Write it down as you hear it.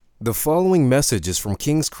The following message is from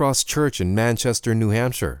King's Cross Church in Manchester, New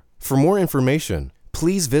Hampshire. For more information,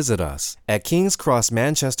 please visit us at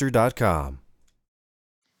kingscrossmanchester.com.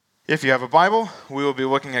 If you have a Bible, we will be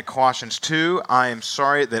looking at Colossians 2. I am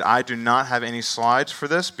sorry that I do not have any slides for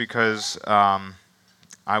this because I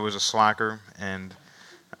was a slacker and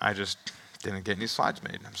I just didn't get any slides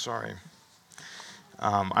made. I'm sorry.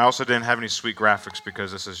 I also didn't have any sweet graphics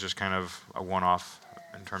because this is just kind of a one-off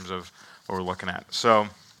in terms of what we're looking at. So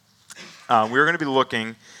we're going to be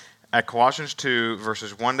looking at Colossians 2,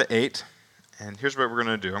 verses 1 to 8. And here's what we're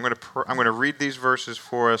going to do. I'm going to read these verses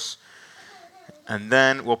for us, and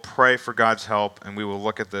then we'll pray for God's help, and we will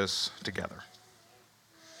look at this together.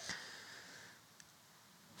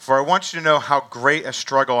 For I want you to know how great a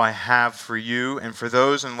struggle I have for you and for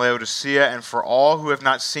those in Laodicea and for all who have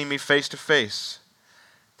not seen me face to face,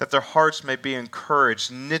 that their hearts may be encouraged,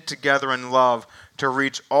 knit together in love, to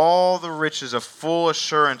reach all the riches of full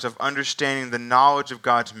assurance of understanding the knowledge of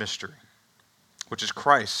God's mystery, which is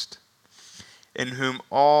Christ, in whom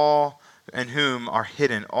are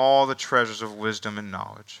hidden all the treasures of wisdom and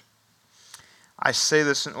knowledge. I say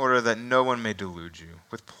this in order that no one may delude you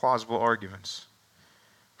with plausible arguments.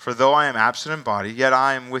 For though I am absent in body, yet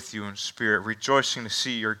I am with you in spirit, rejoicing to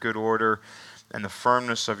see your good order and the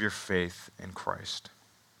firmness of your faith in Christ.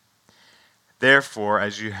 Therefore,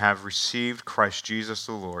 as you have received Christ Jesus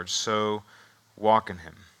the Lord, so walk in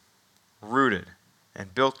him, rooted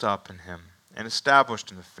and built up in him, and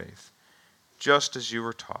established in the faith, just as you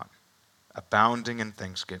were taught, abounding in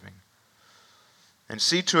thanksgiving. And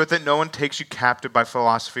see to it that no one takes you captive by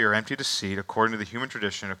philosophy or empty deceit, according to the human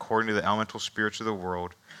tradition, according to the elemental spirits of the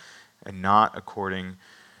world, and not according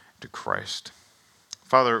to Christ.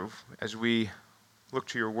 Father, as we look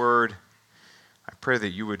to your word, I pray that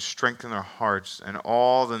you would strengthen our hearts and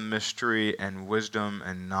all the mystery and wisdom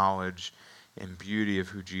and knowledge and beauty of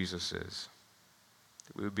who Jesus is.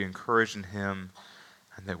 That we would be encouraged in him,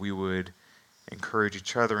 and that we would encourage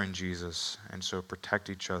each other in Jesus, and so protect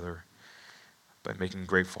each other by making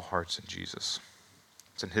grateful hearts in Jesus.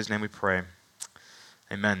 It's in his name we pray.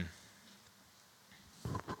 Amen.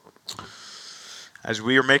 As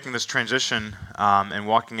we are making this transition and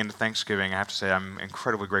walking into Thanksgiving, I have to say I'm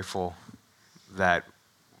incredibly grateful that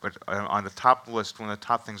on the top list, one of the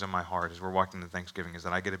top things on my heart as we're walking into Thanksgiving is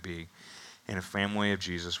that I get to be in a family of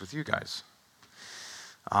Jesus with you guys.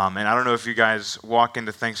 And I don't know if you guys walk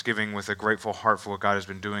into Thanksgiving with a grateful heart for what God has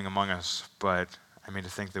been doing among us, but I mean to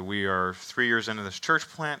think that we are 3 years into this church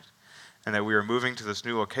plant and that we are moving to this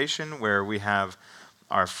new location where we have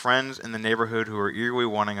our friends in the neighborhood who are eagerly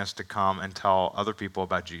wanting us to come and tell other people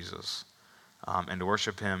about Jesus and to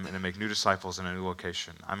worship him and to make new disciples in a new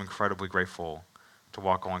location. I'm incredibly grateful to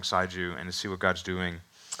walk alongside you and to see what God's doing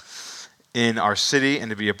in our city and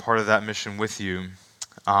to be a part of that mission with you.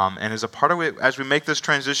 And as a part of it, as we make this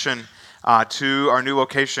transition to our new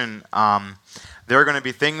location, there are going to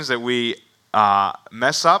be things that we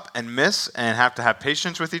mess up and miss and have to have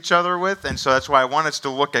patience with each other with. And so that's why I want us to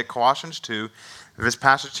look at Colossians 2, this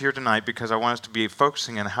passage here tonight, because I want us to be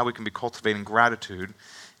focusing on how we can be cultivating gratitude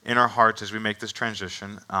in our hearts as we make this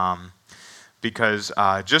transition. Because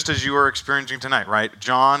just as you are experiencing tonight, right?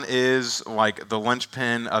 John is like the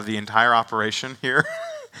linchpin of the entire operation here.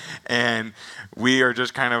 And we are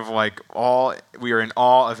just kind of like we are in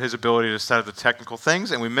awe of his ability to set up the technical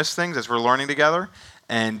things, and we miss things as we're learning together.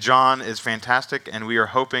 And John is fantastic, and we are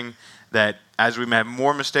hoping that as we have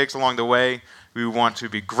more mistakes along the way, we want to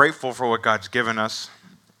be grateful for what God's given us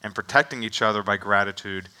and protecting each other by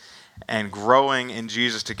gratitude and growing in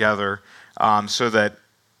Jesus together so that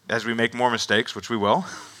as we make more mistakes, which we will,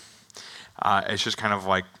 it's just kind of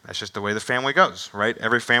like, that's just the way the family goes, right?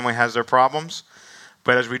 Every family has their problems.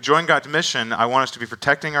 But as we join God's mission, I want us to be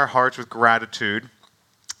protecting our hearts with gratitude.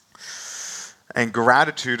 And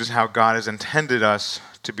gratitude is how God has intended us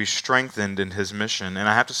to be strengthened in his mission. And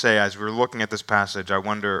I have to say, as we're looking at this passage, I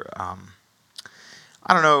wonder, I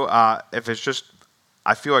don't know if it's just,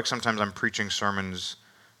 I feel like sometimes I'm preaching sermons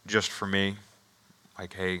just for me.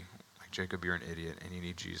 Like, hey, like Jacob, you're an idiot and you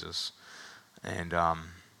need Jesus. And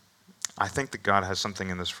I think that God has something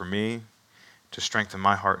in this for me to strengthen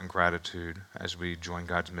my heart in gratitude as we join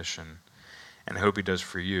God's mission. And I hope he does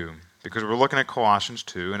for you. Because we're looking at Colossians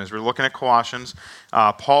 2, and as we're looking at Colossians,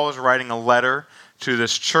 Paul is writing a letter to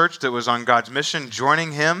this church that was on God's mission,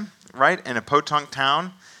 joining him, right, in a podunk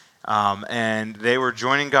town. And they were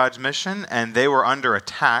joining God's mission, and they were under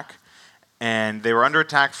attack. And they were under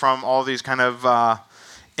attack from all these kind of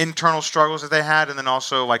internal struggles that they had, and then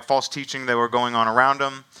also like false teaching that were going on around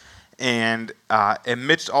them. And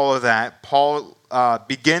amidst all of that, Paul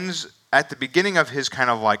begins at the beginning of his kind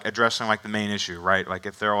of like addressing like the main issue, right? Like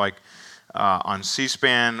if they're like on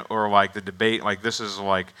C-SPAN or like the debate, like this is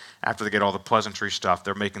like after they get all the pleasantry stuff,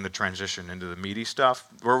 they're making the transition into the meaty stuff.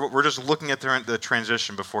 We're just looking at the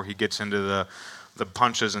transition before he gets into the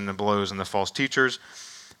punches and the blows and the false teachers.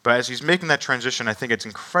 But as he's making that transition, I think it's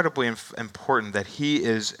incredibly important that he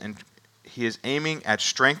is aiming at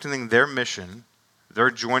strengthening their mission, their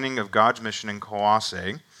joining of God's mission in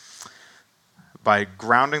Colossae, by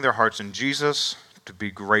grounding their hearts in Jesus, to be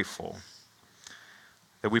grateful.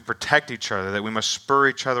 That we protect each other, that we must spur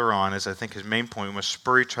each other on, is I think his main point. We must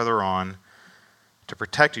spur each other on to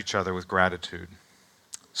protect each other with gratitude.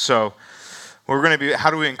 So, we're going to be, how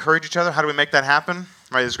do we encourage each other? How do we make that happen?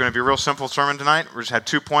 Right, this is going to be a real simple sermon tonight. We just had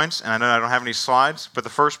 2 points, and I know I don't have any slides, but the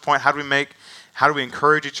first point, how do we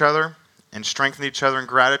encourage each other and strengthen each other in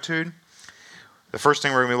gratitude? The first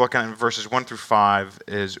thing we're going to be looking at in verses 1 through 5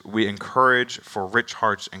 is we encourage for rich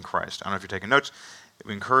hearts in Christ. I don't know if you're taking notes.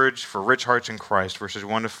 We encourage for rich hearts in Christ, verses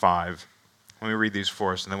 1 to 5. Let me read these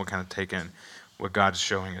for us, and then we'll kind of take in what God's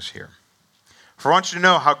showing us here. For I want you to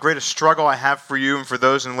know how great a struggle I have for you and for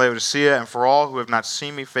those in Laodicea and for all who have not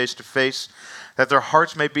seen me face to face, that their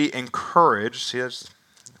hearts may be encouraged. See, that's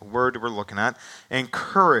the word we're looking at.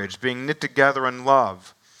 Encouraged, being knit together in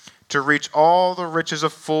love, to reach all the riches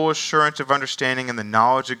of full assurance of understanding and the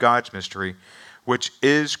knowledge of God's mystery, which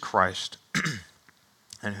is Christ,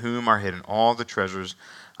 in whom are hidden all the treasures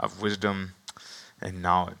of wisdom and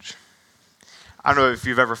knowledge. I don't know if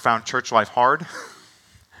you've ever found church life hard.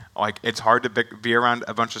 Like, it's hard to be around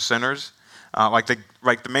a bunch of sinners.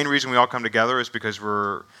 The main reason we all come together is because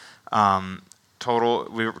we're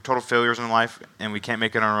total failures in life, and we can't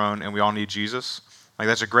make it on our own, and we all need Jesus. Like,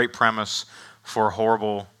 that's a great premise for a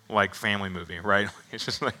horrible family movie, right? It's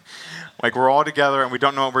just like we're all together, and we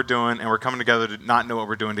don't know what we're doing, and we're coming together to not know what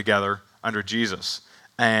we're doing together under Jesus.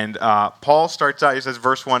 And Paul starts out, he says,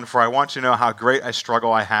 verse 1, for I want you to know how great a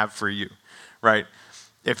struggle I have for you, right?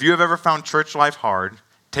 If you have ever found church life hard,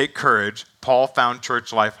 take courage. Paul found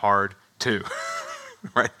church life hard too,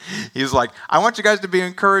 right? He's like, I want you guys to be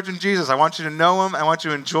encouraged in Jesus. I want you to know him. I want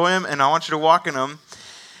you to enjoy him, and I want you to walk in him.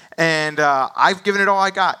 And I've given it all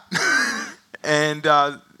I got. And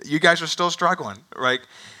you guys are still struggling, right?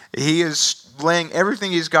 He is laying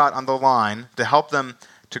everything he's got on the line to help them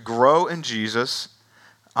to grow in Jesus.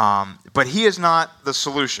 But he is not the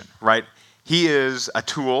solution, right? He is a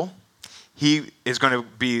tool. He is going to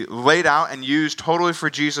be laid out and used totally for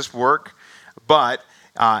Jesus' work,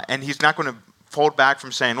 and he's not going to fold back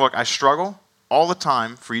from saying, look, I struggle all the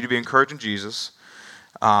time for you to be encouraged in Jesus,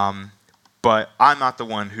 but I'm not the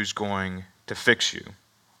one who's going to fix you.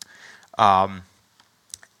 And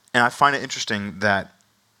I find it interesting that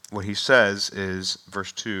what he says is,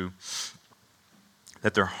 verse 2,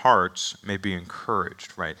 that their hearts may be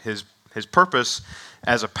encouraged, right? His purpose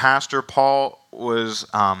as a pastor, Paul was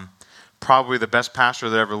probably the best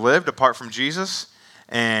pastor that ever lived apart from Jesus,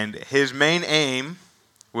 and his main aim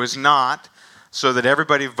was not so that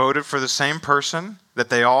everybody voted for the same person, that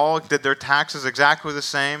they all did their taxes exactly the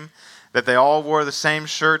same, that they all wore the same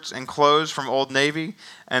shirts and clothes from Old Navy,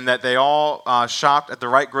 and that they all shopped at the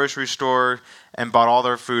right grocery store and bought all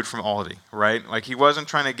their food from Aldi, right? Like, he wasn't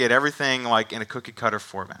trying to get everything like in a cookie cutter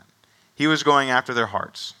format. He was going after their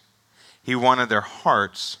hearts. He wanted their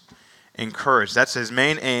hearts encouraged. That's his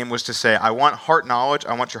main aim, was to say, I want heart knowledge.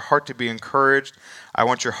 I want your heart to be encouraged. I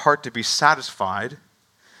want your heart to be satisfied.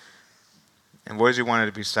 And what does he want it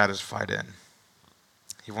to be satisfied in?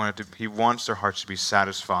 He wants their hearts to be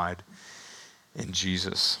satisfied in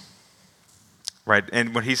Jesus. Right?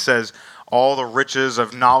 And when he says all the riches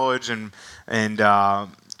of knowledge and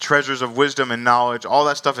treasures of wisdom and knowledge, all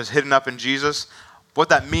that stuff is hidden up in Jesus. What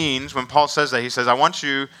that means when Paul says that, he says,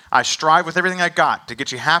 I strive with everything I got to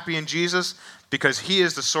get you happy in Jesus, because he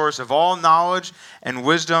is the source of all knowledge and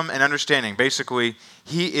wisdom and understanding. Basically,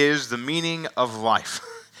 he is the meaning of life.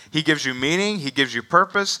 He gives you meaning, he gives you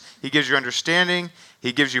purpose, he gives you understanding,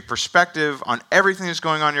 he gives you perspective on everything that's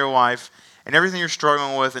going on in your life and everything you're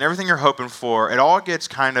struggling with and everything you're hoping for. It all gets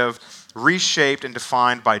kind of reshaped and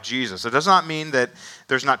defined by Jesus. It does not mean that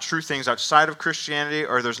there's not true things outside of Christianity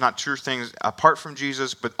or there's not true things apart from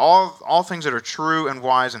Jesus, but all things that are true and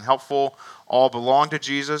wise and helpful all belong to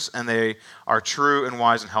Jesus, and they are true and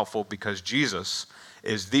wise and helpful because Jesus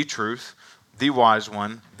is the truth, the wise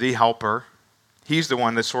one, the helper. He's the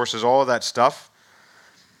one that sources all of that stuff.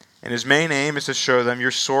 And his main aim is to show them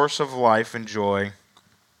your source of life and joy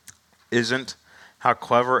isn't how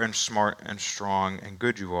clever and smart and strong and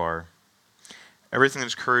good you are. Everything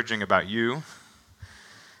that's encouraging about you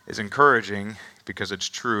is encouraging because it's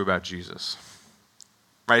true about Jesus.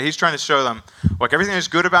 right? He's trying to show them, look, everything that's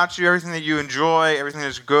good about you, everything that you enjoy, everything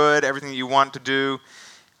that's good, everything that you want to do,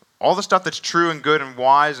 all the stuff that's true and good and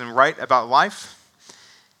wise and right about life,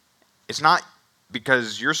 it's not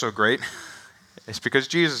because you're so great. It's because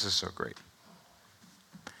Jesus is so great.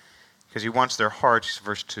 Because he wants their hearts,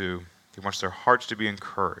 verse 2, he wants their hearts to be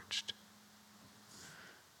encouraged.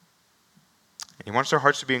 He wants their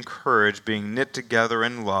hearts to be encouraged, being knit together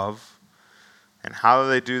in love. And how do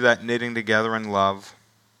they do that knitting together in love?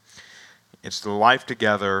 It's the life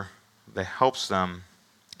together that helps them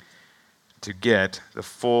to get the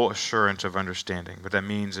full assurance of understanding. What that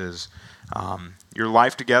means is your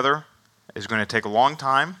life together is going to take a long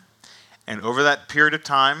time, and over that period of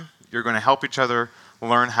time, you're going to help each other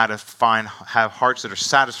learn how to have hearts that are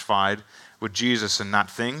satisfied with Jesus and not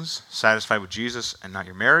things, satisfied with Jesus and not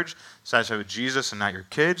your marriage, satisfied with Jesus and not your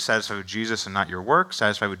kids, satisfied with Jesus and not your work,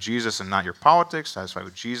 satisfied with Jesus and not your politics, satisfied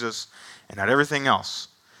with Jesus and not everything else.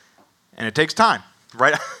 And it takes time,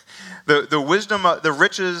 right? the wisdom, the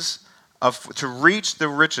riches to reach the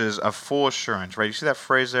riches of full assurance, right? You see that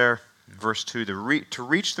phrase there, verse 2, to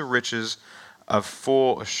reach the riches of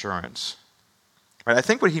full assurance. Right? I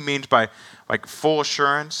think what he means by like full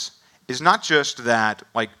assurance is not just that,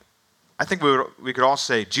 like, I think we could all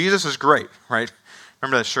say, Jesus is great, right?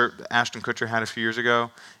 Remember that shirt that Ashton Kutcher had a few years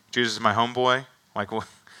ago? Jesus is my homeboy? Like, well,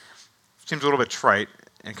 seems a little bit trite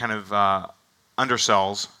and kind of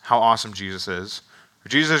undersells how awesome Jesus is.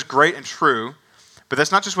 Jesus is great and true, but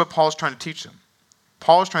that's not just what Paul is trying to teach them.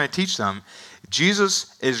 Paul is trying to teach them,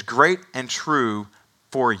 Jesus is great and true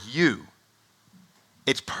for you.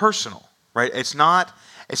 It's personal, right? It's not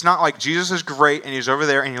like Jesus is great and he's over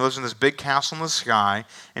there and he lives in this big castle in the sky,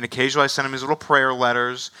 and occasionally I send him his little prayer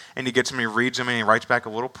letters and he gets them and he reads them and he writes back a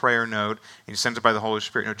little prayer note and he sends it by the Holy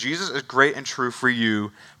Spirit. No, Jesus is great and true for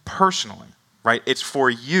you personally, right? It's for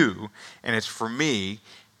you and it's for me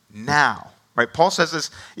now, right? Paul says this.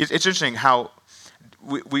 It's interesting how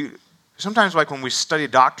we sometimes, like when we study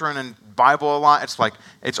doctrine and Bible a lot, it's like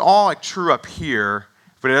it's all like true up here,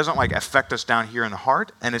 but it doesn't like affect us down here in the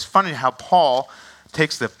heart. And it's funny how Paul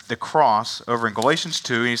takes the cross over in Galatians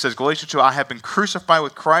 2, and he says, Galatians 2, I have been crucified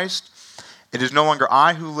with Christ. It is no longer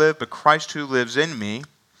I who live, but Christ who lives in me.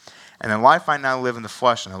 And the life I now live in the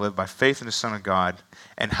flesh, and I live by faith in the Son of God.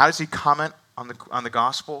 And how does he comment on the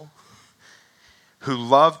gospel? Who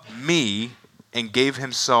loved me and gave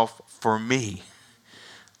himself for me.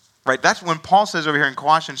 Right? That's when Paul says over here in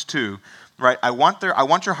Colossians 2, right? I want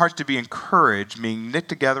your hearts to be encouraged, being knit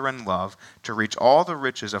together in love, to reach all the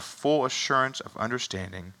riches of full assurance of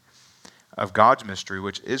understanding of God's mystery,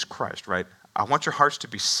 which is Christ, right? I want your hearts to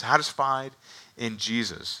be satisfied in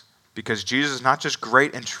Jesus, because Jesus is not just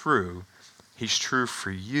great and true, he's true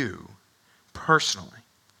for you personally.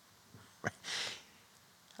 Right?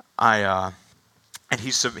 And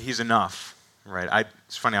he's enough, right?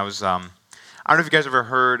 It's funny, I don't know if you guys ever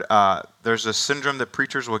heard, there's a syndrome that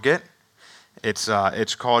preachers will get.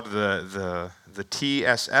 It's called the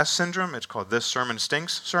TSS syndrome. It's called This Sermon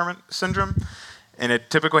Stinks syndrome. And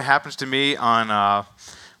it typically happens to me on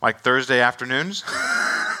like Thursday afternoons.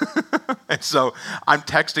 And so I'm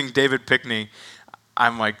texting David Pickney.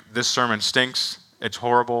 I'm like, this sermon stinks. It's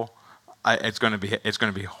horrible. It's going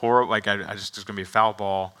to be horrible. Like it's going to be a foul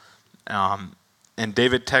ball. And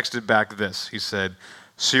David texted back this. He said,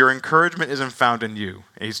 so your encouragement isn't found in you.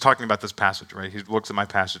 And he's talking about this passage, right? He looks at my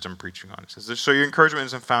passage I'm preaching on. He says, so your encouragement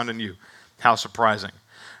isn't found in you. How surprising.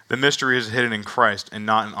 The mystery is hidden in Christ and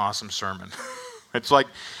not an awesome sermon. It's like,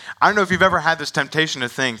 I don't know if you've ever had this temptation to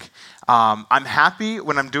think, I'm happy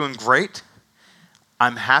when I'm doing great.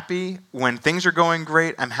 I'm happy when things are going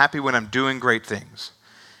great. I'm happy when I'm doing great things.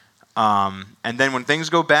 And then when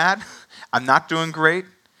things go bad, I'm not doing great.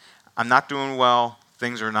 I'm not doing well.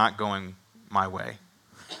 Things are not going my way.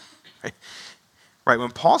 Right? When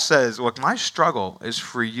Paul says, look, my struggle is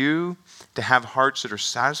for you to have hearts that are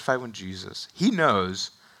satisfied with Jesus, he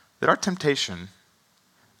knows that our temptation,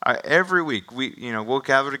 every week, we'll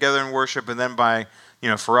gather together and worship, and then by,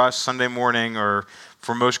 for us, Sunday morning, or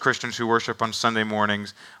for most Christians who worship on Sunday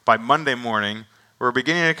mornings, by Monday morning, we're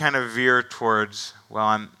beginning to kind of veer towards,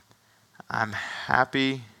 well, I'm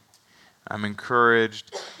happy, I'm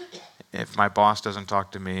encouraged if my boss doesn't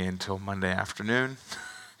talk to me until Monday afternoon.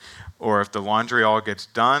 Or if the laundry all gets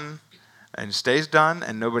done and stays done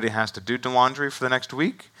and nobody has to do the laundry for the next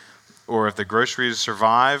week, or if the groceries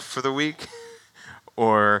survive for the week,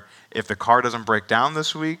 or if the car doesn't break down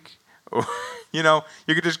this week, or, you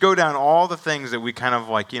could just go down all the things that we kind of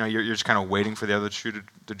like, you're just kind of waiting for the other shoe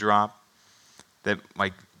to drop that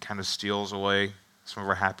like kind of steals away some of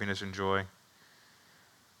our happiness and joy.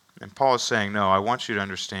 And Paul is saying, no, I want you to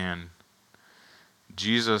understand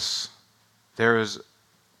Jesus, there is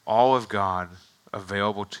all of God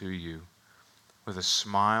available to you with a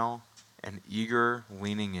smile and eager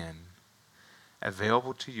leaning in,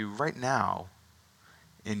 available to you right now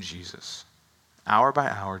in Jesus, hour by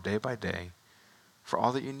hour, day by day, for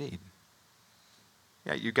all that you need.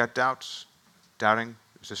 Yeah, you got doubts, doubting,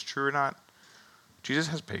 is this true or not? Jesus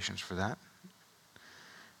has patience for that.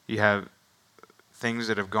 You have things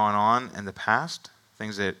that have gone on in the past,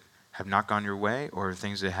 things that have not gone your way, or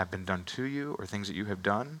things that have been done to you, or things that you have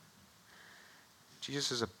done.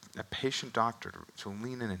 Jesus is a patient doctor to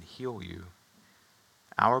lean in and heal you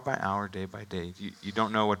hour by hour, day by day. You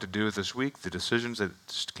don't know what to do with this week, the decisions that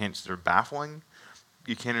they're baffling.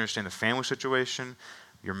 You can't understand the family situation,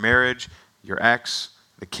 your marriage, your ex,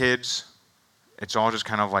 the kids. It's all just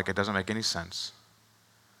kind of like it doesn't make any sense.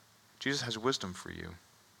 Jesus has wisdom for you.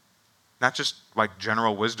 Not just like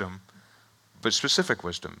general wisdom, but specific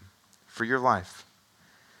wisdom for your life.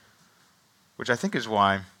 Which I think is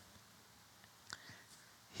why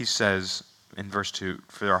he says in verse 2,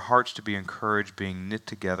 for our hearts to be encouraged, being knit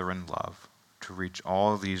together in love, to reach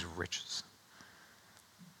all of these riches.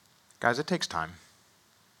 Guys, it takes time.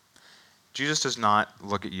 Jesus does not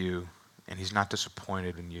look at you, and he's not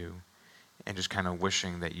disappointed in you, and just kind of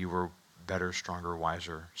wishing that you were better, stronger,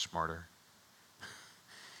 wiser, smarter.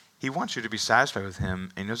 He wants you to be satisfied with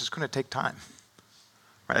him, and he knows it's going to take time.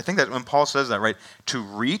 Right? I think that when Paul says that, right, to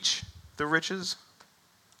reach the riches,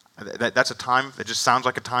 that's a time, that just sounds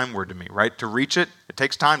like a time word to me, right? To reach it, it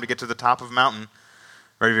takes time to get to the top of a mountain.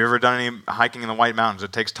 Right? Have you ever done any hiking in the White Mountains?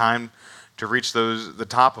 It takes time to reach the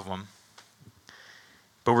top of them.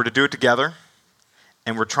 But we're to do it together,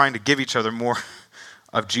 and we're trying to give each other more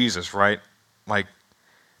of Jesus, right? Like,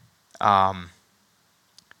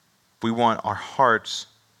 we want our hearts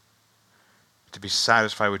to be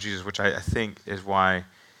satisfied with Jesus, which I think is why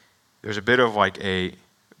there's a bit of like a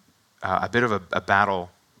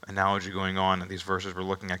battle analogy going on in these verses we're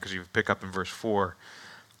looking at, because you pick up in verse 4.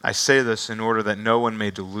 I say this in order that no one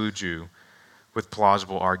may delude you with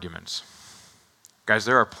plausible arguments. Guys,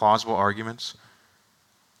 there are plausible arguments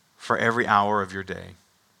for every hour of your day,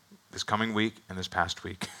 this coming week and this past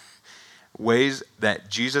week. Ways that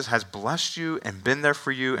Jesus has blessed you and been there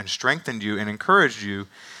for you and strengthened you and encouraged you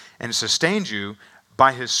and sustained you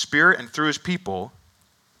by his Spirit and through his people.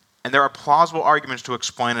 And there are plausible arguments to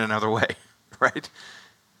explain it another way, right?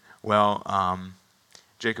 Well,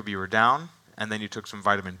 Jacob, you were down, and then you took some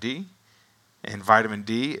vitamin D. And vitamin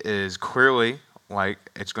D is clearly like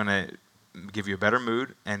it's going to give you a better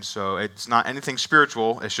mood. And so it's not anything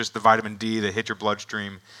spiritual. It's just the vitamin D that hit your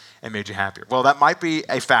bloodstream and made you happier. Well, that might be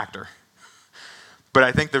a factor. But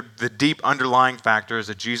I think the deep underlying factor is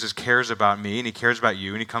that Jesus cares about me and he cares about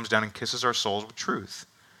you, and he comes down and kisses our souls with truth.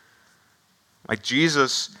 Like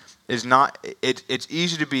Jesus is not, it's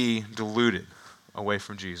easy to be deluded away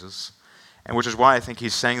from Jesus, and which is why I think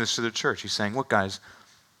he's saying this to the church. He's saying, look guys,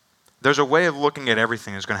 there's a way of looking at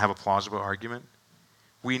everything that's going to have a plausible argument.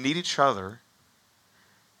 We need each other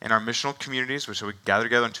in our missional communities, which we gather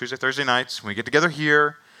together on Tuesday, Thursday nights, and we get together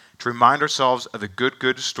here to remind ourselves of the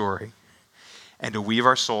good story, and to weave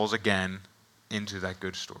our souls again into that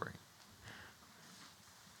good story.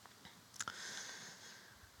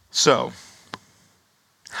 So,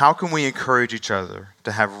 how can we encourage each other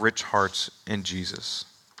to have rich hearts in Jesus?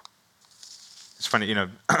 It's funny,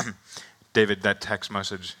 David, that text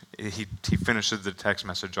message, he finishes the text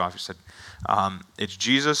message off. He said, it's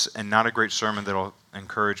Jesus and not a great sermon that'll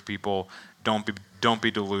encourage people. Don't be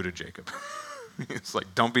deluded, Jacob. It's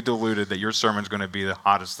like, don't be deluded that your sermon's going to be the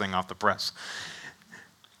hottest thing off the press.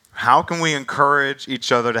 How can we encourage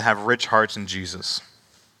each other to have rich hearts in Jesus?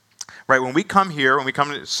 Right, when we come here, when we come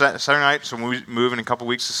to Saturday night, so when we move in a couple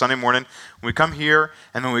weeks to Sunday morning, when we come here,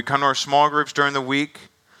 and then we come to our small groups during the week,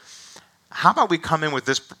 how about we come in with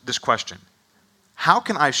this question? How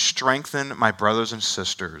can I strengthen my brothers and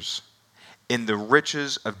sisters in the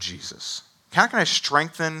riches of Jesus? How can I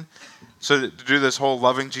strengthen, so to do this whole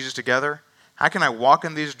loving Jesus together, how can I walk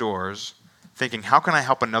in these doors thinking, how can I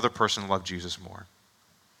help another person love Jesus more?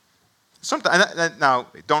 What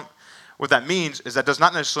that means is that does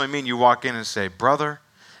not necessarily mean you walk in and say, brother,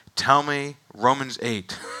 tell me Romans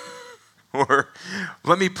 8, or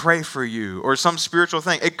let me pray for you, or some spiritual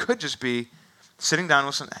thing. It could just be sitting down and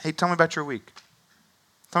listening, hey, tell me about your week.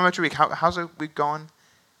 Tell me about your week. How's the week going?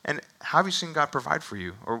 And how have you seen God provide for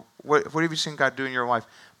you? Or what have you seen God do in your life?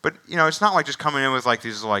 But, it's not like just coming in with like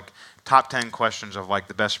these like top 10 questions of like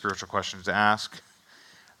the best spiritual questions to ask.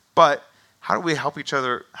 But how do we help each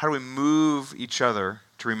other? How do we move each other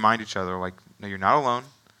to remind each other, like, no, you're not alone.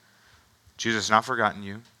 Jesus has not forgotten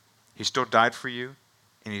you. He still died for you,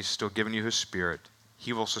 and he's still giving you his Spirit.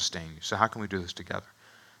 He will sustain you. So how can we do this together?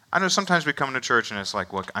 I know sometimes we come to church and it's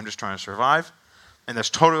like, look, I'm just trying to survive, and that's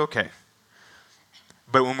totally okay.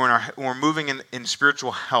 But when we're moving in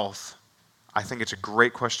spiritual health, I think it's a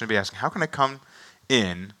great question to be asking. How can I come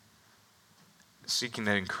in seeking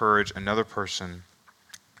to encourage another person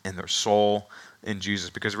in their soul in Jesus?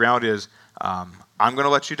 Because the reality is, I'm going to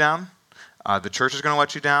let you down. The church is going to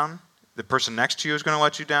let you down. The person next to you is going to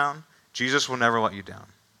let you down. Jesus will never let you down.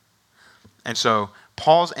 And so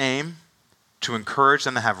Paul's aim to encourage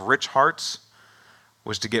them to have rich hearts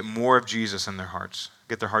was to get more of Jesus in their hearts,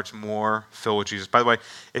 get their hearts more filled with Jesus. By the way,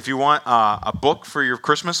 if you want a book for your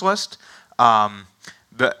Christmas list,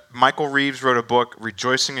 Michael Reeves wrote a book,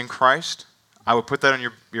 Rejoicing in Christ. I would put that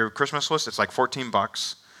on your Christmas list. It's like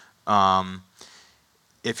 $14.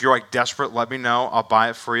 If you're like desperate, let me know. I'll buy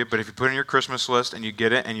it for you. But if you put it in your Christmas list and you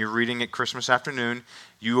get it and you're reading it Christmas afternoon,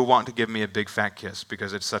 you will want to give me a big fat kiss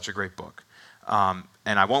because it's such a great book.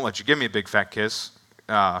 And I won't let you give me a big fat kiss.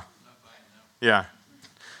 Yeah.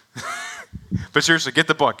 But seriously, get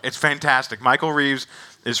the book. It's fantastic. Michael Reeves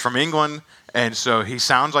is from England, and so he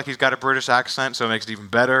sounds like he's got a British accent, so it makes it even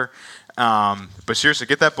better. But seriously,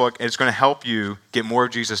 get that book. It's going to help you get more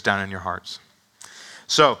of Jesus down in your hearts.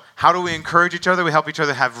 So how do we encourage each other? We help each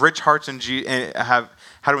other have rich hearts how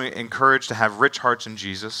do we encourage to have rich hearts in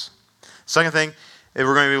Jesus? Second thing that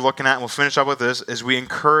we're going to be looking at, and we'll finish up with this, is we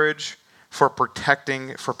encourage for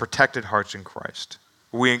protected hearts in Christ.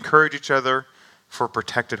 We encourage each other for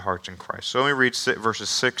protected hearts in Christ. So let me read verses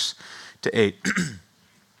 6 to 8.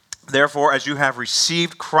 Therefore, as you have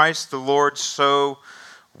received Christ the Lord, so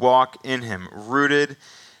walk in him, rooted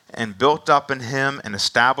and built up in him and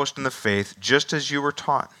established in the faith, just as you were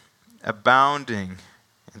taught, abounding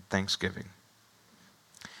in thanksgiving.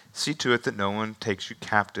 See to it that no one takes you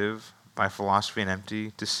captive by philosophy and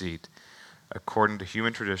empty deceit, according to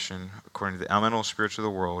human tradition, according to the elemental spirits of the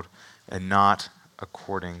world, and not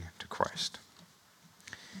according to Christ.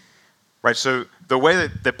 Right, so the way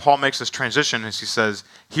that Paul makes this transition is he says,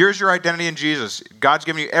 here's your identity in Jesus. God's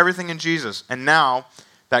given you everything in Jesus. And now,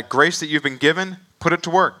 that grace that you've been given, put it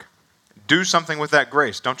to work. Do something with that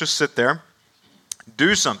grace. Don't just sit there.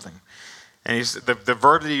 Do something. And the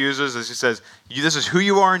verb that he uses is he says, this is who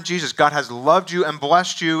you are in Jesus. God has loved you and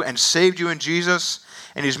blessed you and saved you in Jesus.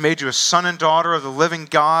 And he's made you a son and daughter of the living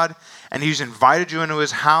God. And he's invited you into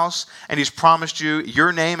his house. And he's promised you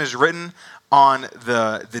your name is written on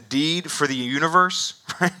the deed for the universe.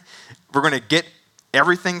 Right? We're going to get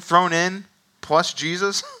everything thrown in plus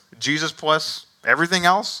Jesus. Jesus plus everything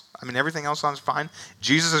else. I mean, everything else sounds fine.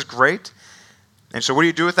 Jesus is great. And so what do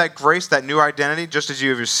you do with that grace, that new identity? Just as you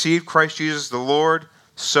have received Christ Jesus the Lord,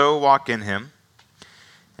 so walk in him.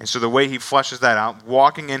 And so the way he fleshes that out,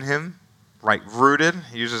 walking in him, right, rooted,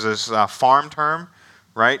 he uses this farm term,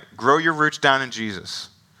 right? Grow your roots down in Jesus.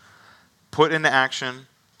 Put into action,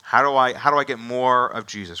 how do I get more of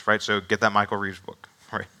Jesus, right? So get that Michael Reeves book,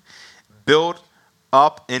 right? Build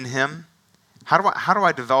up in him. How do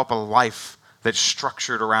I develop a life that's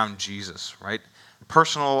structured around Jesus, right?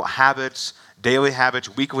 Personal habits, daily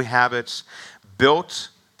habits, weekly habits, built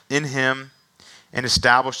in him and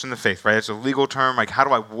established in the faith, right? It's a legal term. Like, how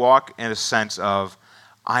do I walk in a sense of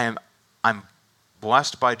I'm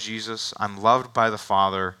blessed by Jesus, I'm loved by the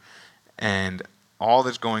Father, and all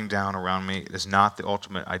that's going down around me is not the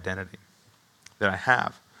ultimate identity that I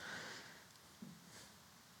have.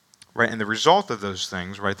 Right? And the result of those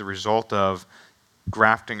things, right? The result of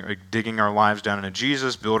grafting or digging our lives down into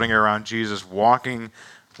Jesus, building around Jesus, walking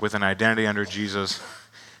with an identity under Jesus.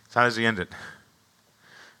 So how does he end it?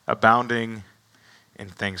 Abounding in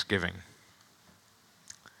thanksgiving.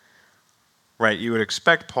 Right, you would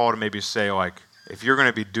expect Paul to maybe say, like, if you're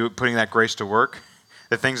going to be putting that grace to work,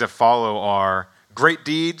 the things that follow are great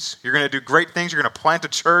deeds. You're going to do great things. You're going to plant a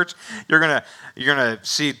church. You're going to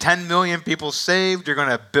see 10 million people saved. You're going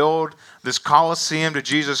to build this Colosseum to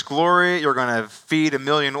Jesus' glory. You're going to feed 1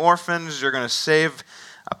 million orphans. You're going to save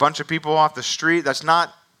a bunch of people off the street. Those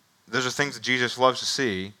are things that Jesus loves to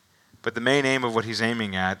see. But the main aim of what he's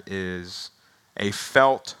aiming at is a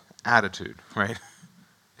felt attitude, right?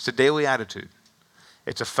 It's a daily attitude.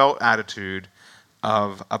 It's a felt attitude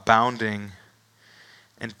of abounding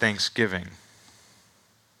in thanksgiving.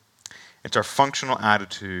 It's our functional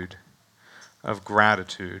attitude of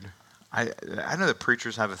gratitude. I know that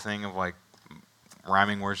preachers have a thing of like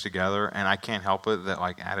rhyming words together, and I can't help it that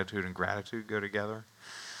like attitude and gratitude go together.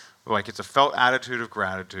 But like it's a felt attitude of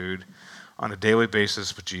gratitude on a daily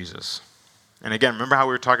basis with Jesus. And again, remember how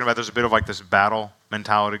we were talking about there's a bit of like this battle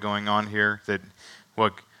mentality going on here that,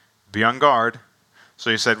 look, be on guard. So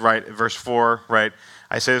he said, right, verse 4, right,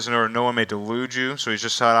 I say this in order no one may delude you. So he's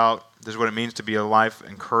just set out, this is what it means to be a life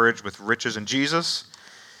encouraged with riches in Jesus.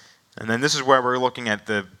 And then this is where we're looking at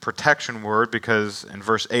the protection word, because in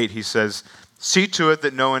verse 8 he says, see to it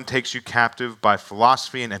that no one takes you captive by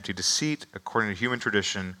philosophy and empty deceit, according to human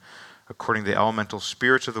tradition, according to the elemental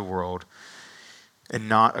spirits of the world, and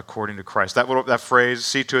not according to Christ. That phrase,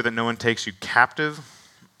 see to it that no one takes you captive,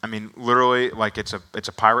 I mean, literally, like it's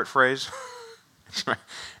a pirate phrase.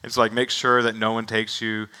 It's like make sure that no one takes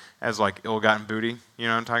you as like ill-gotten booty. You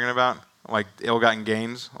know what I'm talking about? Like ill-gotten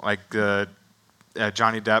gains, like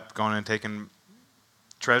Johnny Depp going and taking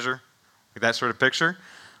treasure, like that sort of picture.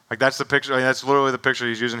 Like that's the picture. I mean, that's literally the picture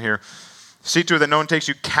he's using here. See to it that no one takes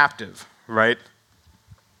you captive, right?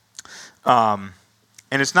 And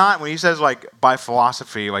it's not when he says like by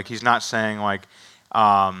philosophy, like he's not saying like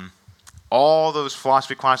all those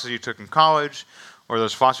philosophy classes you took in college or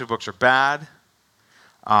those philosophy books are bad.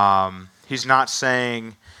 He's not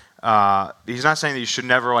saying that you should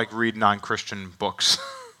never like read non-Christian books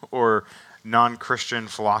or non-Christian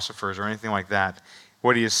philosophers or anything like that.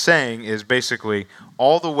 What he is saying is basically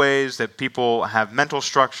all the ways that people have mental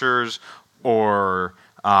structures or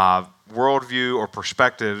worldview or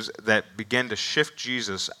perspectives that begin to shift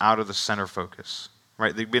Jesus out of the center focus.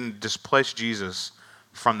 Right? They begin to displace Jesus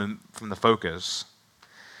from the focus.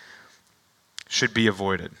 Should be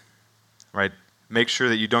avoided. Right? Make sure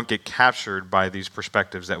that you don't get captured by these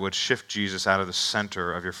perspectives that would shift Jesus out of the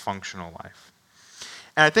center of your functional life.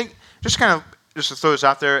 And I think, just to throw this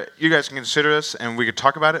out there, you guys can consider this and we could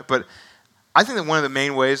talk about it, but I think that one of the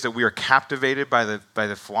main ways that we are captivated by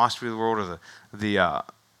the philosophy of the world, or the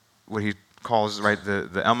what he calls, right,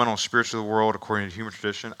 the elemental spirits of the world according to human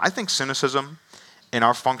tradition, I think cynicism in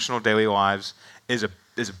our functional daily lives is a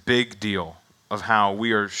big deal of how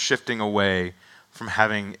we are shifting away from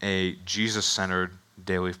having a Jesus-centered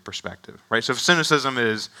daily perspective, right? So if cynicism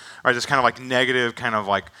is, right, this kind of like negative, kind of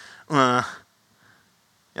like,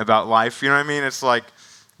 about life, you know what I mean? It's like,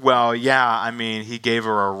 well, yeah, I mean, he gave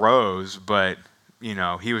her a rose, but, you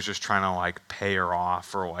know, he was just trying to like pay her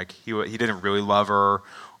off, or like he didn't really love her,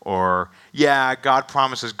 or, yeah, God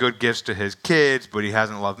promises good gifts to his kids, but he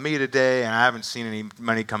hasn't loved me today, and I haven't seen any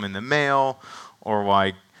money come in the mail, or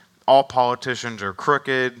like all politicians are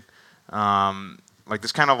crooked. Like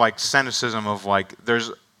this kind of like cynicism of like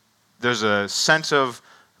there's a sense of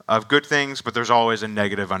good things, but there's always a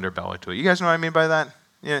negative underbelly to it. You guys know what I mean by that?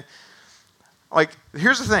 Yeah. Like,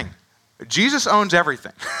 here's the thing. Jesus owns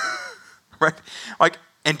everything. Right? Like,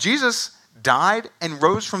 and Jesus died and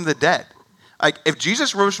rose from the dead. Like, if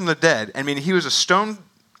Jesus rose from the dead, I mean, he was a stone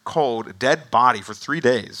cold, dead body for 3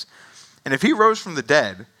 days. And if he rose from the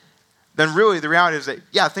dead, then really the reality is that,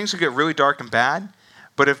 yeah, things could get really dark and bad,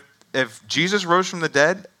 but if Jesus rose from the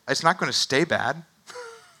dead, it's not going to stay bad.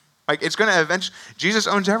 Like, it's going to eventually, Jesus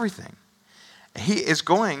owns everything. He is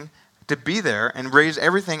going to be there and raise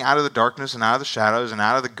everything out of the darkness and out of the shadows and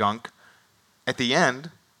out of the gunk at the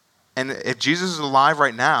end. And if Jesus is alive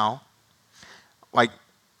right now, like,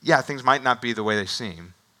 yeah, things might not be the way they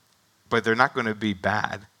seem, but they're not going to be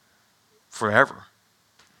bad forever.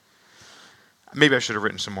 Maybe I should have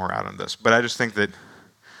written some more out on this, but I just think that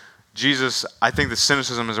I think that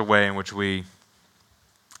cynicism is a way in which we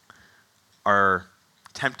are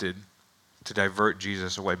tempted to divert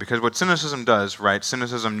Jesus away. Because what cynicism does, right,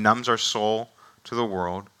 cynicism numbs our soul to the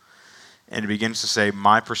world, and it begins to say,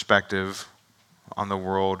 my perspective on the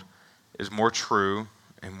world is more true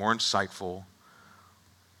and more insightful.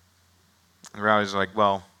 And the reality is like,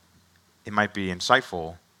 well, it might be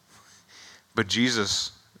insightful, but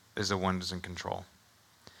Jesus is the one who's in control.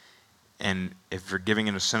 And if you're giving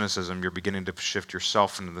into cynicism, you're beginning to shift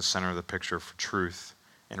yourself into the center of the picture for truth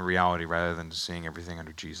and reality rather than seeing everything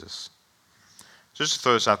under Jesus. So just to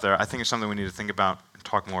throw this out there, I think it's something we need to think about and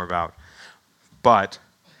talk more about. But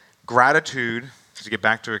gratitude, to get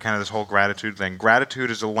back to kind of this whole gratitude thing,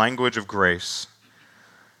 gratitude is a language of grace.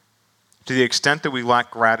 To the extent that we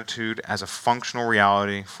lack gratitude as a functional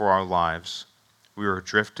reality for our lives, we are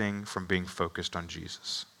drifting from being focused on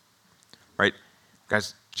Jesus. Right?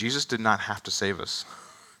 Guys, Jesus did not have to save us.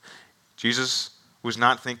 Jesus was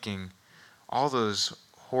not thinking, all those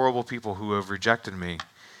horrible people who have rejected me,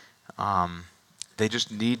 they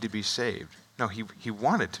just need to be saved. No, he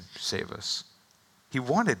wanted to save us. He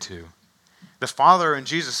wanted to. The Father and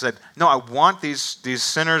Jesus said, no, I want these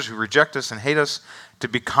sinners who reject us and hate us to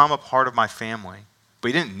become a part of my family. But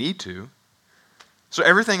he didn't need to. So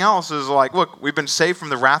everything else is like, look, we've been saved from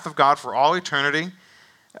the wrath of God for all eternity.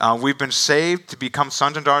 We've been saved to become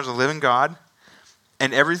sons and daughters of the living God.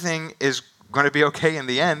 And everything is going to be okay in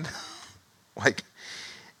the end. Like,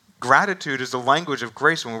 Gratitude is the language of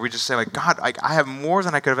grace when we just say, like, God, I have more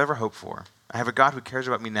than I could have ever hoped for. I have a God who cares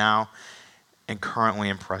about me now and currently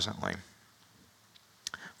and presently.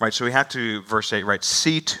 Right, so we have to, verse 8, right,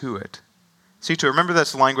 see to it. See to it. Remember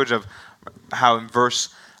that's the language of how in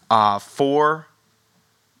verse 4,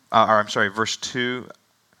 verse 2,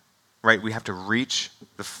 right, we have to reach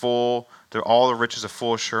the full, all the riches of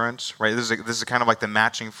full assurance, right? This is kind of like the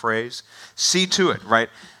matching phrase. See to it, right?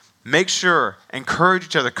 Make sure, encourage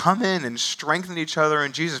each other, come in and strengthen each other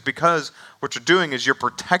in Jesus, because what you're doing is you're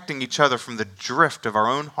protecting each other from the drift of our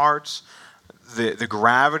own hearts, the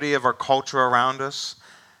gravity of our culture around us,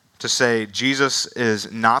 to say Jesus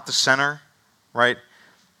is not the center, right?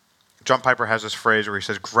 John Piper has this phrase where he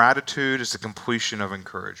says, gratitude is the completion of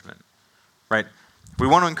encouragement, right? If we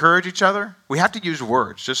want to encourage each other, we have to use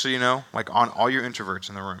words, just so you know, like on all your introverts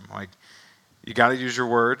in the room. Like, you got to use your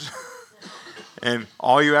words. And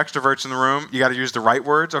all you extroverts in the room, you got to use the right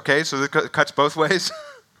words, okay? So it cuts both ways,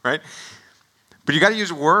 right? But you got to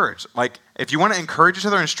use words. Like, if you want to encourage each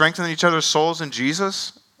other and strengthen each other's souls in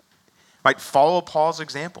Jesus, like, follow Paul's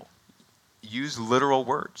example. Use literal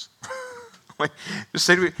words. Like, just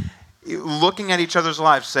say to me, looking at each other's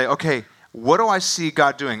lives, say, okay, what do I see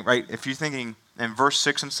God doing, right? If you're thinking in verse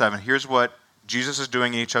 6 and 7, here's what Jesus is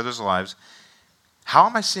doing in each other's lives. How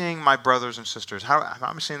am I seeing my brothers and sisters? How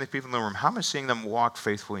am I seeing the people in the room? How am I seeing them walk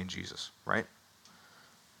faithfully in Jesus, right?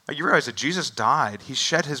 Like, you realize that Jesus died. He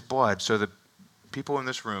shed his blood so that people in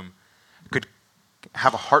this room could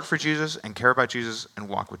have a heart for Jesus and care about Jesus and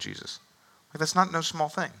walk with Jesus. Like, that's not no small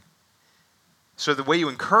thing. So the way you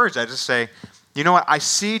encourage that is to say, you know what? I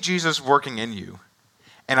see Jesus working in you.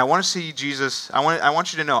 And I want to see Jesus, I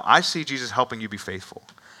want you to know, I see Jesus helping you be faithful.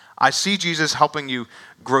 I see Jesus helping you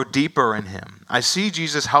grow deeper in him. I see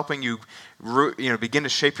Jesus helping you, begin to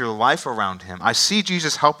shape your life around him. I see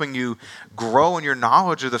Jesus helping you grow in your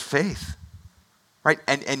knowledge of the faith, right?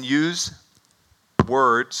 And use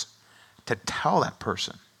words to tell that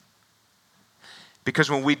person.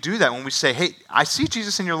 Because when we do that, when we say, hey, I see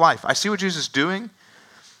Jesus in your life. I see what Jesus is doing.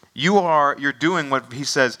 You're doing what he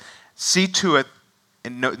says, see to it,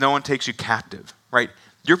 and no one takes you captive, right?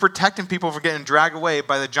 You're protecting people from getting dragged away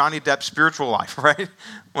by the Johnny Depp spiritual life, right?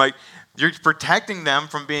 Like, you're protecting them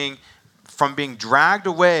from being dragged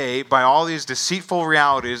away by all these deceitful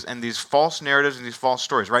realities and these false narratives and these false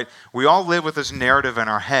stories, right? We all live with this narrative in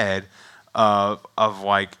our head of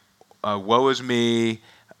like, woe is me,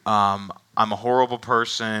 I'm a horrible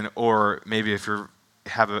person, or maybe if you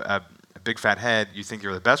have a big fat head, you think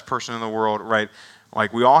you're the best person in the world, right?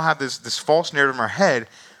 Like, we all have this false narrative in our head.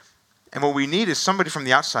 And what we need is somebody from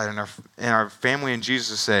the outside in our family and Jesus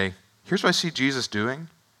to say, here's what I see Jesus doing,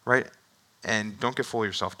 right? And don't get full of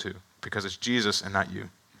yourself too, because it's Jesus and not you.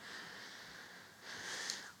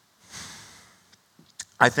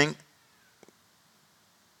 I think,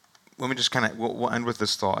 let me just we'll end with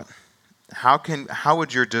this thought. How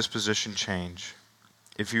would your disposition change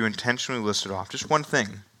if you intentionally listed off just one thing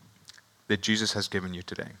that Jesus has given you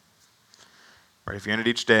today? Right? If you ended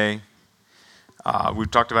each day, we've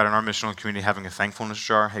talked about in our missional community having a thankfulness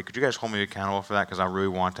jar. Hey, could you guys hold me accountable for that? Because I really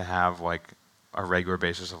want to have like a regular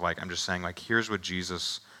basis of like, I'm just saying like, here's what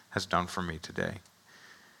Jesus has done for me today.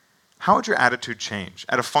 How would your attitude change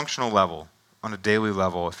at a functional level, on a daily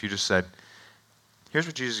level, if you just said, here's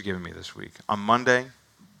what Jesus has given me this week. On Monday,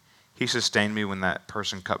 he sustained me when that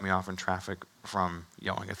person cut me off in traffic from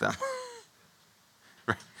yelling at them.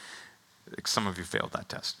 Right? Some of you failed that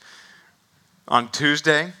test. On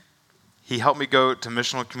Tuesday, he helped me go to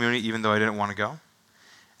missional community even though I didn't want to go.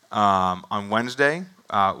 On Wednesday,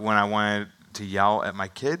 when I wanted to yell at my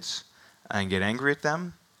kids and get angry at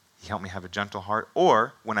them, he helped me have a gentle heart.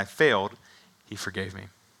 Or when I failed, he forgave me.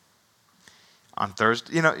 On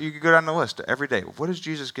Thursday, you could go down the list every day. What has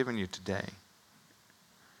Jesus given you today?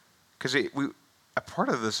 Because a part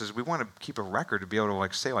of this is we want to keep a record to be able to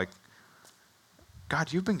like say like,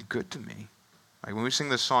 God, you've been good to me. Like when we sing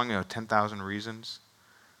this song, 10,000 Reasons,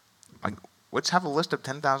 like let's have a list of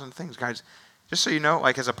 10,000 things. Guys, just so you know,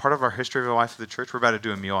 like as a part of our history of the life of the church, we're about to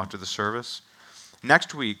do a meal after the service.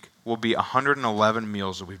 Next week will be 111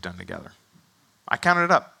 meals that we've done together. I counted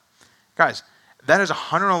it up. Guys, that is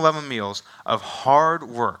 111 meals of hard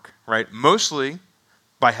work, right? Mostly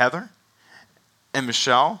by Heather and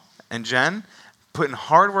Michelle and Jen, putting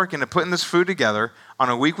hard work into putting this food together on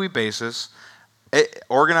a weekly basis,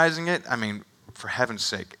 organizing it. I mean, for heaven's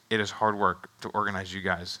sake, it is hard work to organize you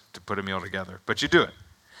guys to put a meal together, but you do it.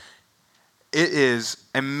 It is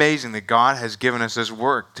amazing that God has given us this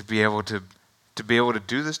work to be able to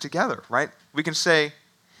do this together, right? We can say,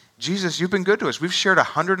 Jesus, you've been good to us. We've shared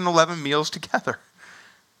 111 meals together,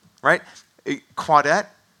 right? Claudette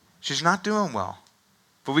She's not doing well.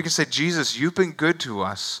 But we can say, Jesus, you've been good to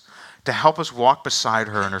us to help us walk beside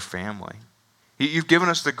her and her family. You've given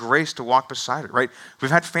us the grace to walk beside her, right? We've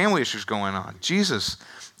had family issues going on. Jesus,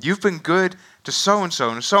 you've been good to so-and-so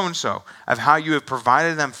and so-and-so of how you have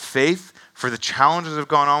provided them faith for the challenges that have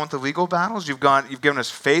gone on with the legal battles. You've given us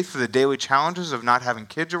faith for the daily challenges of not having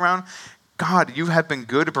kids around. God, you have been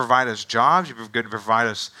good to provide us jobs. You've been good to provide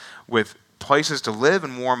us with places to live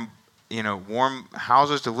and warm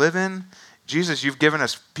houses to live in. Jesus, you've given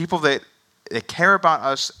us people that care about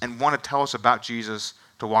us and want to tell us about Jesus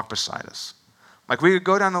to walk beside us. Like we could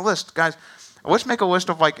go down the list. Guys, let's make a list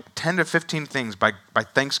of like 10 to 15 things by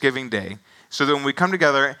Thanksgiving Day so that when we come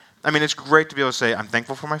together, I mean, it's great to be able to say, I'm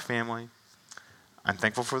thankful for my family. I'm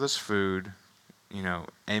thankful for this food.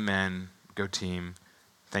 Amen. Go team.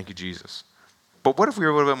 Thank you, Jesus. But what if we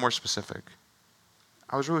were a little bit more specific?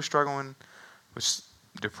 I was really struggling with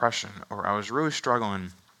depression, or I was really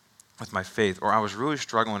struggling with my faith, or I was really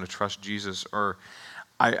struggling to trust Jesus, or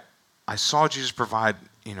I saw Jesus provide,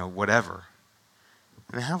 whatever.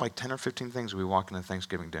 And they have like 10 or 15 things we walk into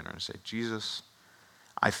Thanksgiving dinner and say, Jesus,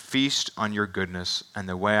 I feast on your goodness, and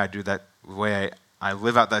the way I do that, the way I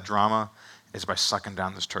live out that drama is by sucking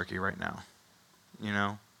down this turkey right now.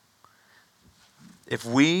 It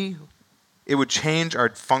would change our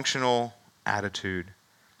functional attitude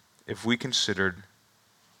if we considered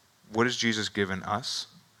what has Jesus given us,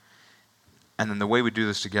 and then the way we do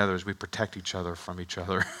this together is we protect each other from each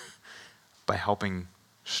other by helping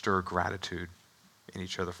stir gratitude in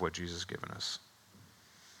each other for what Jesus has given us.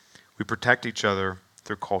 We protect each other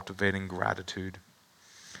through cultivating gratitude,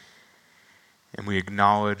 and we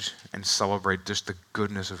acknowledge and celebrate just the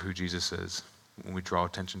goodness of who Jesus is when we draw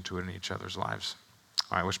attention to it in each other's lives.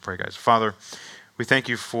 All right, let's pray, guys. Father, we thank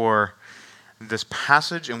you for this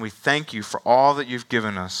passage, and we thank you for all that you've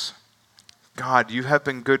given us. God, you have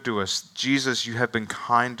been good to us. Jesus, you have been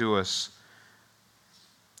kind to us.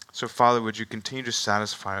 So, Father, would you continue to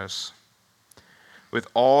satisfy us with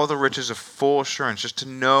all the riches of full assurance, just to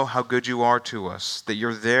know how good you are to us, that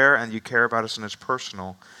you're there and you care about us and it's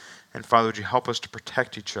personal. And, Father, would you help us to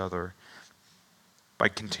protect each other by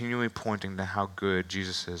continually pointing to how good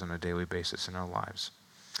Jesus is on a daily basis in our lives.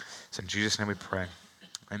 It's in Jesus' name we pray.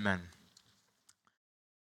 Amen.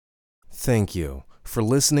 Thank you for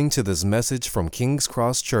listening to this message from King's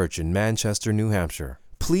Cross Church in Manchester, New Hampshire.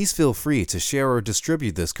 Please feel free to share or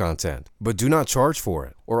distribute this content, but do not charge for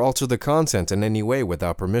it or alter the content in any way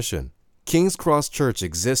without permission. King's Cross Church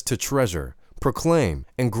exists to treasure, proclaim,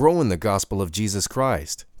 and grow in the gospel of Jesus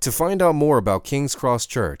Christ. To find out more about King's Cross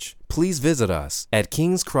Church, please visit us at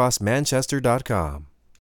kingscrossmanchester.com.